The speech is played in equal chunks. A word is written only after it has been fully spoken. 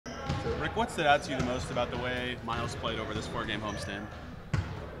Rick, what stood out to you the most about the way Myles played over this 4-game homestand?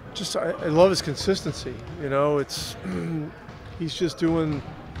 Just I love his consistency. You know, it's he's just doing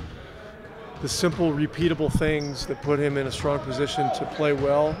the simple, repeatable things that put him in a strong position to play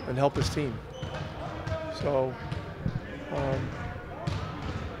well and help his team. So, I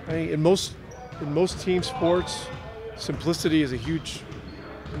think in most team sports, simplicity is a huge,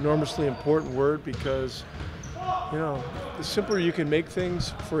 enormously important word because, you know, the simpler you can make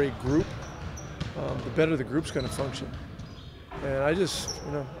things for a group, the better the group's going to function. And I just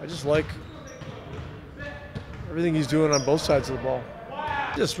like everything he's doing on both sides of the ball.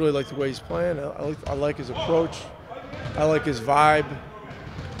 I just really like the way he's playing. I like his approach. I like his vibe.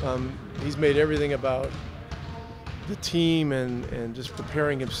 He's made everything about the team and just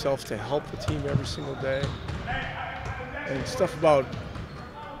preparing himself to help the team every single day. And stuff about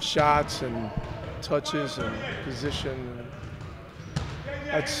shots and touches and position.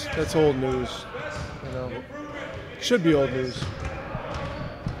 That's old news, you know. Should be old news.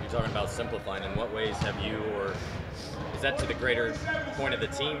 You're talking about simplifying. In what ways have you, or is that to the greater point of the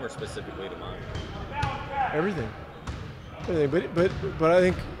team or specifically to mine? Everything. But I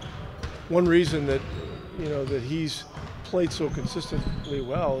think one reason that, you know, that he's played so consistently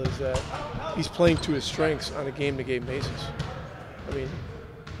well is that he's playing to his strengths on a game-to-game basis. I mean,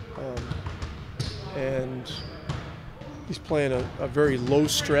 and he's playing a very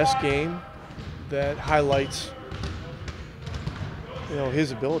low-stress game that highlights, you know,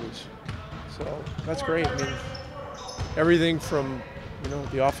 his abilities. So that's great. I mean, everything from, you know,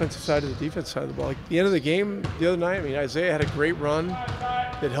 the offensive side to the defensive side of the ball. Like the end of the game the other night, I mean, Isaiah had a great run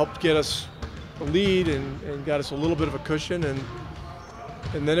that helped get us a lead and got us a little bit of a cushion, and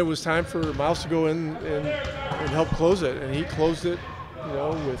then it was time for Myles to go in and help close it, and he closed it, you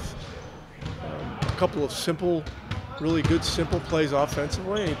know, with a couple of simple, really good simple plays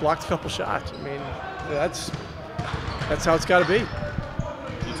offensively, and he blocked a couple shots. I mean, that's how it's got to be.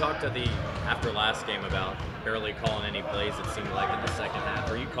 You talked after last game about barely calling any plays, it seemed like, in the second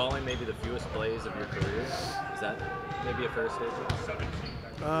half. Are you calling maybe the fewest plays of your career? Is that maybe a fair statement?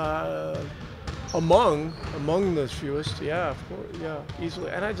 Among the fewest, yeah, of course, yeah,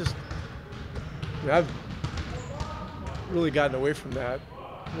 easily. And I've really gotten away from that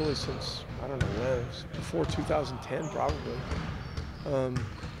really since, I don't know when, it was before 2010 probably.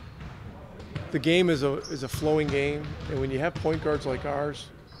 The game is a flowing game, and when you have point guards like ours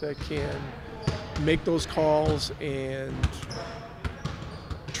that can make those calls and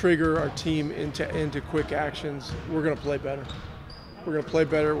trigger our team into quick actions, we're going to play better. We're going to play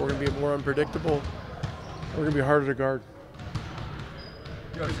better. We're going to be more unpredictable. We're going to be harder to guard.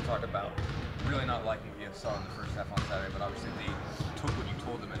 You obviously talked about really not liking what you saw in the first half on Saturday, but obviously they took what you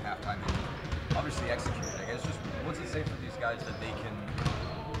told them at halftime and obviously executed. I guess just what's it say for these guys that they can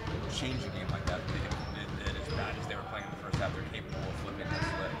change a game like that? That as bad as they were playing in the first half, they're capable of flipping this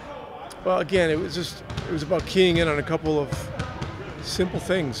switch. Well, again, it was about keying in on a couple of simple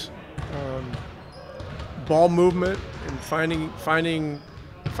things. Ball movement and finding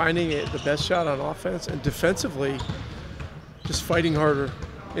the best shot on offense, and defensively just fighting harder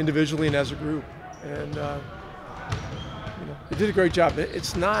individually and as a group. And you know, they did a great job.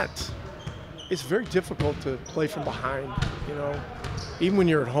 It's very difficult to play from behind, you know, even when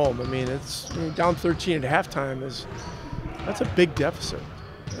you're at home. I mean, down 13 at halftime that's a big deficit.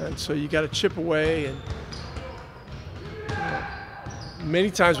 And so you got to chip away, and you know,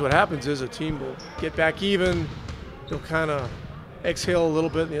 many times what happens is a team will get back even, they'll kind of exhale a little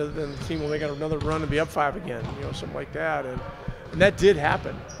bit, and then the team will make another run and be up 5 again, you know, something like that. And that did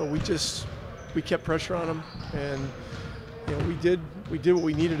happen, but we kept pressure on them, and you know, we did what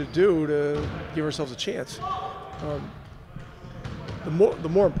we needed to do to give ourselves a chance. The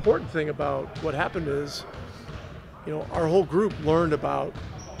more important thing about what happened is, you know, our whole group learned about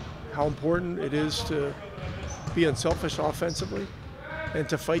how important it is to be unselfish offensively and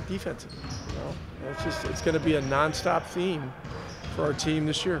to fight defensively. You know, it's going to be a nonstop theme for our team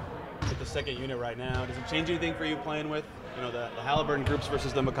this year. With the second unit right now, does it change anything for you playing with, you know, the Halliburton groups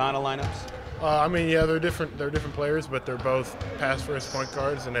versus the McConnell lineups? I mean, yeah, they're different players, but they're both pass-first point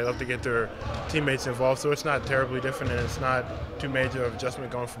guards, and they love to get their teammates involved. So it's not terribly different, and it's not too major of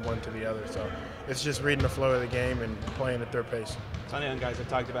adjustment going from one to the other. So it's just reading the flow of the game and playing at their pace. Some young guys have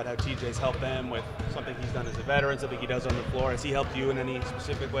talked about how TJ's helped them with something he's done as a veteran, something he does on the floor. Has he helped you in any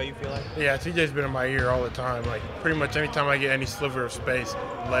specific way, you feel like? Yeah, TJ's been in my ear all the time. Like, pretty much any time I get any sliver of space,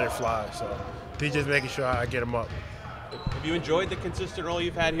 let it fly. So TJ's making sure I get him up. Have you enjoyed the consistent role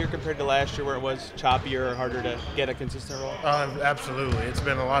you've had here compared to last year where it was choppier or harder to get a consistent role? Absolutely. It's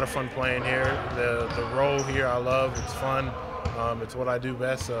been a lot of fun playing here. The role here I love. It's fun. It's what I do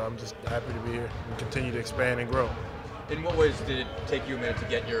best, so I'm just happy to be here and continue to expand and grow. In what ways did it take you a minute to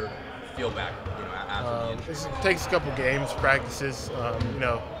get your feel back, after the injury? It takes a couple games, practices,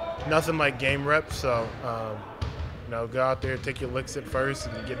 nothing like game reps, so go out there, take your licks at first,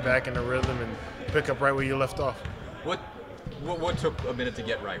 and get back in the rhythm and pick up right where you left off. What took a minute to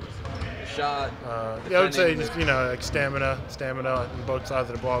get right? Was it the shot? I would say just like stamina on both sides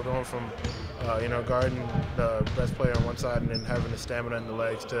of the ball, going from guarding the best player on one side and then having the stamina in the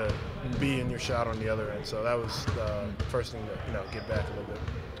legs to be in your shot on the other end. So that was the first thing to get back a little bit.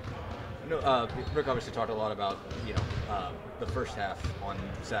 Rick obviously talked a lot about the first half on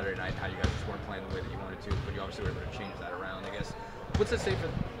Saturday night, how you guys just weren't playing the way that you wanted to, but you obviously were able to change that around. I guess what's it say for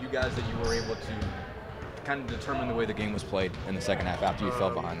you guys that you were able to kind of determine the way the game was played in the second half after you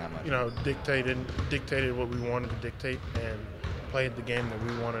fell behind that much? Dictated what we wanted to dictate and played the game that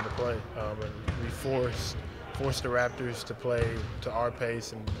we wanted to play. And we forced the Raptors to play to our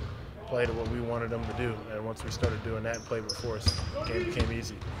pace and play to what we wanted them to do. And once we started doing that and played with force, the game became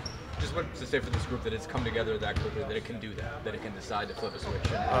easy. Just what to say for this group that it's come together that quickly, that it can do that it can decide to flip a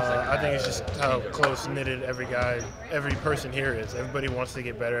switch. I think it's just how close knitted every person here is. Everybody wants to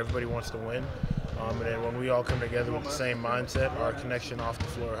get better. Everybody wants to win. And then when we all come together with the same mindset, our connection off the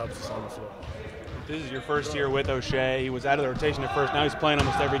floor helps us on the floor. This is your first year with O'Shea. He was out of the rotation at first. Now he's playing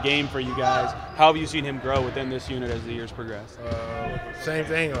almost every game for you guys. How have you seen him grow within this unit as the years progress? Same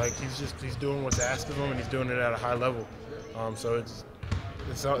thing. Like he's doing what's asked of him, and he's doing it at a high level. So it's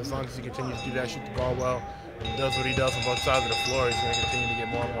as long as he continues to do that, shoot the ball well, and does what he does on both sides of the floor, he's going to continue to get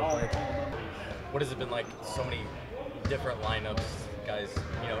more and more playing. What has it been like? So many different lineups, guys.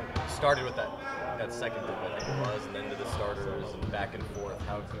 Started with that second group, I think it was, and then to the starters and back and forth.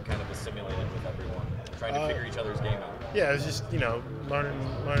 How have you kind of assimilated with everyone, trying to figure each other's game out? Yeah, it's just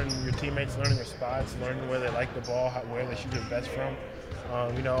learning your teammates, learning their spots, learning where they like the ball, where they shoot it best from.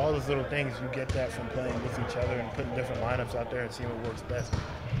 All those little things, you get that from playing with each other and putting different lineups out there and seeing what works best.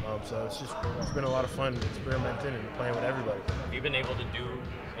 So it's been a lot of fun experimenting and playing with everybody. Have you been able to do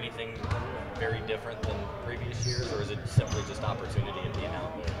anything very different than previous years, or is it simply just opportunity and being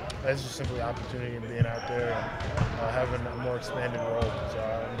out there? It's just simply opportunity and being out there and having a more expanded role. So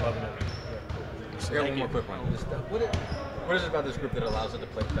I'm loving it. I got one more quick one. What is it about this group that allows it to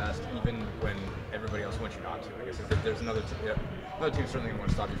play fast even when everybody else wants you not to? I guess if there's another team certainly going to want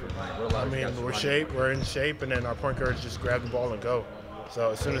to stop you from playing. We're in shape, and then our point guards just grab the ball and go.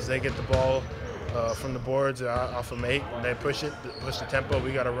 So as soon as they get the ball from the boards off of 8 and they push the tempo,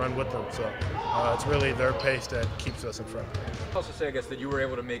 we got to run with them. So it's really their pace that keeps us in front. I'll also say, I guess, that you were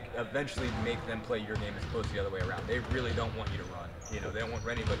able to eventually make them play your game as opposed to the other way around. They really don't want you to run. They don't want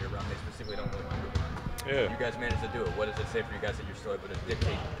anybody to run. They specifically don't want you to run. Yeah. You guys managed to do it. What does it say for you guys that you're still able to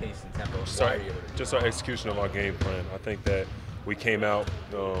dictate the pace and tempo? Just our execution of our game plan. I think that we came out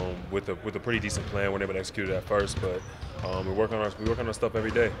with a pretty decent plan. We weren't able to execute it at first, but we work on our stuff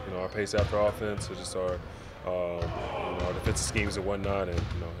every day. Our pace after offense, or just our defensive schemes and whatnot. And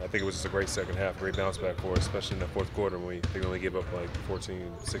I think it was just a great second half, great bounce back for us, especially in the fourth quarter when they only gave up like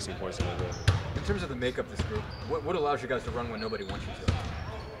 14, 16 points in that game. In terms of the makeup of this group, what allows you guys to run when nobody wants you to?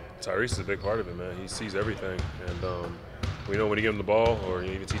 Tyrese is a big part of it, man. He sees everything, and we know when you give him the ball, or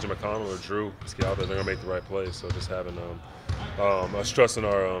you even teach him McConnell or Drew, just get out there, they're gonna make the right plays. So just having us trusting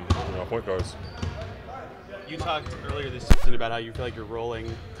our point guards. You talked earlier this season about how you feel like you're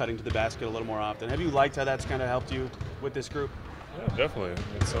rolling, cutting to the basket a little more often. Have you liked how that's kind of helped you with this group? Yeah, definitely.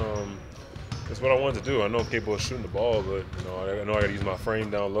 It's what I wanted to do. I know I'm capable of shooting the ball, but I know I got to use my frame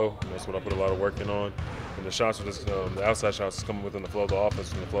down low. That's what I put a lot of work in on. And the shots are just the outside shots is coming within the flow of the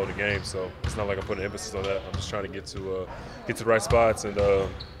offense and the flow of the game. So it's not like I'm putting emphasis on that. I'm just trying to get to the right spots and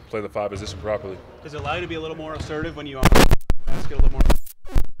play the 5 position properly. Does it allow you to be a little more assertive when you on the basket a little more?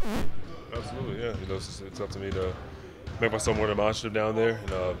 Absolutely, yeah. It's up to me to make myself more demonstrative down there,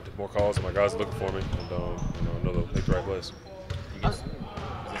 and more calls, and my guys are looking for me, and know they'll make the right plays.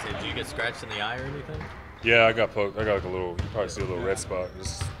 Do you get scratched in the eye or anything? Yeah, I got poked. I got like a little. You probably see a little red spot.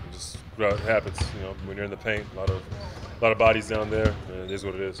 Just it happens. When you're in the paint, a lot of bodies down there. And it is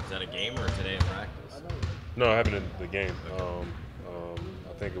what it is. Is that a game or today in practice? No, I haven't in the game.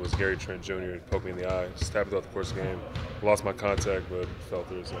 I think it was Gary Trent Jr. poked me in the eye. Just happened throughout the course of the game. Lost my contact, but fell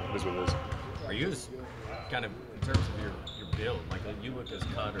through. So it is what it is. Are you as kind of in terms of your build? Like you look as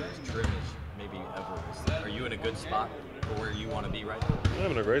cut or as trim as maybe ever. Are you in a good spot for where you want to be right now?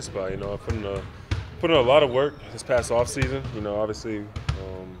 I'm in a great spot. I put in a lot of work this past off season. Obviously,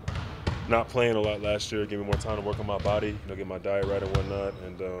 not playing a lot last year gave me more time to work on my body. Get my diet right and whatnot,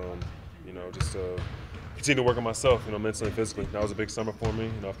 and just continue to work on myself. Mentally and physically. That was a big summer for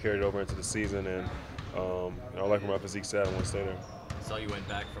me. I've carried it over into the season, and I like where my physique's at. I want to stay there. I saw you went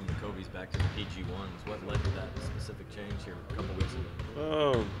back from the Kobe's back to the PG1s. What led to that specific change here a couple weeks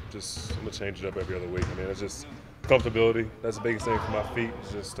ago? Just I'm gonna change it up every other week. I mean, it's just comfortability. That's the biggest thing for my feet.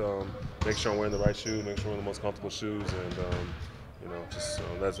 It's just make sure I'm wearing the right shoes, make sure I'm wearing the most comfortable shoes, and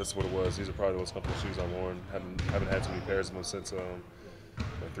that's what it was. These are probably the most comfortable shoes I've worn. Haven't had too many pairs of them since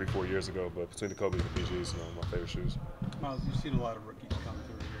 3-4 years ago. But between the Kobe and the PGs, my favorite shoes. Myles, you've seen a lot of rookies come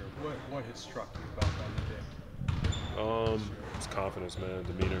through here. What has struck you about them today? His confidence, man,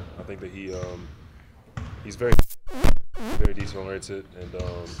 demeanor. I think that he's very detail-oriented, and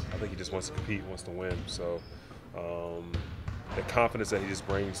I think he just wants to compete, wants to win. So the confidence that he just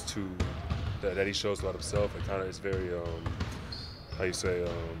brings to that he shows about himself, it kind of is very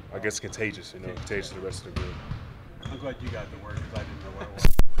I guess contagious. Contagious to the rest of the group. I'm glad you got the word because I didn't know what it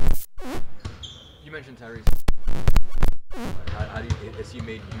was. You mentioned Tyrese. Has he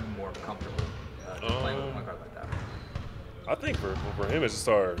made you more comfortable playing with a point guard like that? I think for him, it's just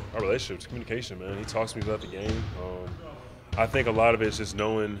our relationship, it's communication, man. He talks to me about the game. I think a lot of it is just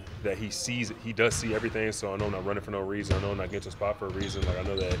knowing that he sees it. He does see everything, so I know I'm not running for no reason. I know I'm not getting to a spot for a reason. Like I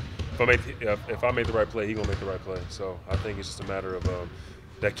know that if I make the right play, he's gonna make the right play. So I think it's just a matter of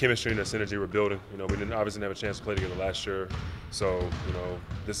that chemistry and that synergy we're building. We obviously didn't have a chance to play together last year, so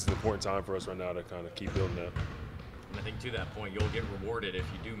this is an important time for us right now to kind of keep building that. And I think to that point, you'll get rewarded if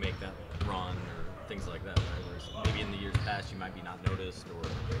you do make that run or things like that. Right? Whereas maybe in the years past, you might be not noticed or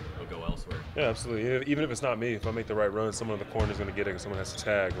you'll go elsewhere. Yeah, absolutely. Even if it's not me, if I make the right run, someone in the corner is going to get it, and someone has to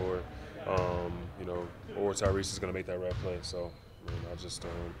tag, or Tyrese is going to make that right play. So I just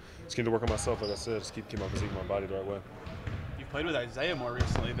keep to work on myself, like I said, just keep my physique, my body the right way. You've played with Isaiah more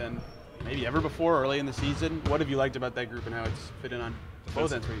recently than maybe ever before early in the season. What have you liked about that group and how it's fit in on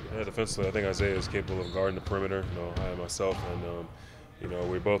both ends for you guys? Yeah, defensively, I think Isaiah is capable of guarding the perimeter. I and myself, and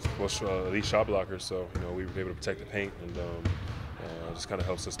we're both elite shot blockers, so we were able to protect the paint, and just kind of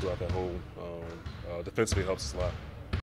helps us throughout that whole. Defensively helps us a lot.